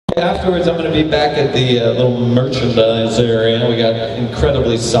Afterwards, I'm going to be back at the little merchandise area. We got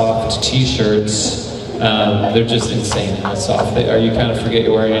incredibly soft t-shirts. They're just insane how soft they are. You kind of forget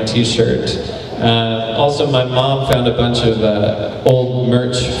you're wearing a t-shirt. Also, my mom found a bunch of old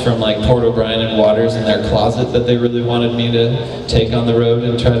merch from like Port O'Brien and Waters in their closet that they really wanted me to take on the road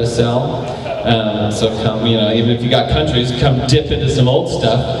and try to sell. So come, you know, even if you got countries, come dip into some old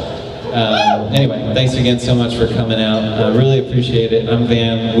stuff. Anyway, thanks again so much for coming out. I really appreciate it. I'm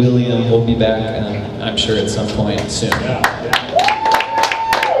Van. William will be back, I'm sure at some point soon.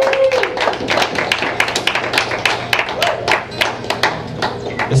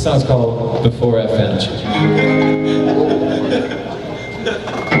 This song's called Before I Found You.